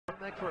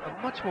make for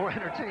a much more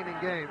entertaining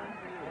game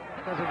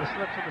because of the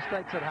slips and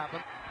mistakes that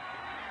happen.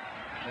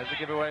 There's a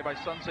giveaway by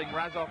Sun Singh.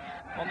 Razov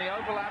on the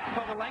overlap.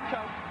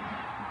 Kovalenko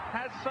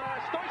has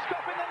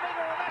Stoichkov in the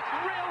middle, and that's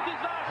real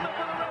disaster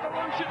for the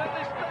Revolution at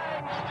this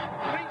stage.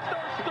 Hristo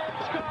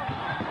Stoichkov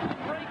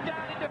break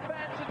down in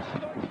defense, and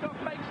Stoichkov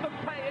makes them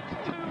pay. It's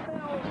 2-0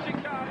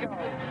 Chicago.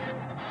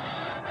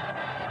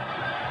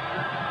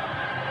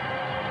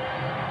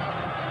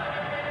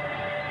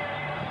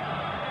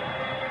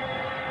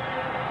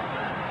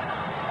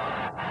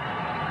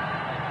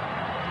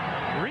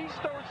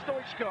 Hristo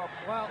Stoichkov.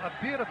 Well,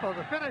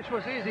 the finish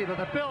was easy, but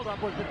the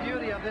build-up was the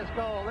beauty of this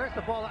goal. There's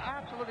the ball that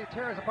absolutely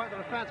tears apart the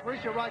defense.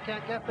 Mauricio Wright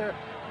can't get there,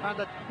 and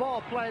the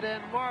ball played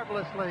in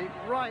marvelously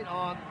right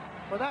on.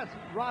 But that's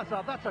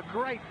Razov. That's a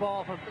great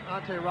ball from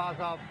Ante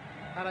Razov,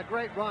 and a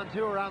great run,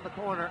 too, around the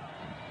corner,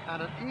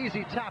 and an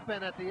easy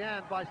tap-in at the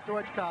end by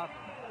Stoichkov.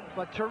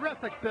 But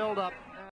terrific build-up.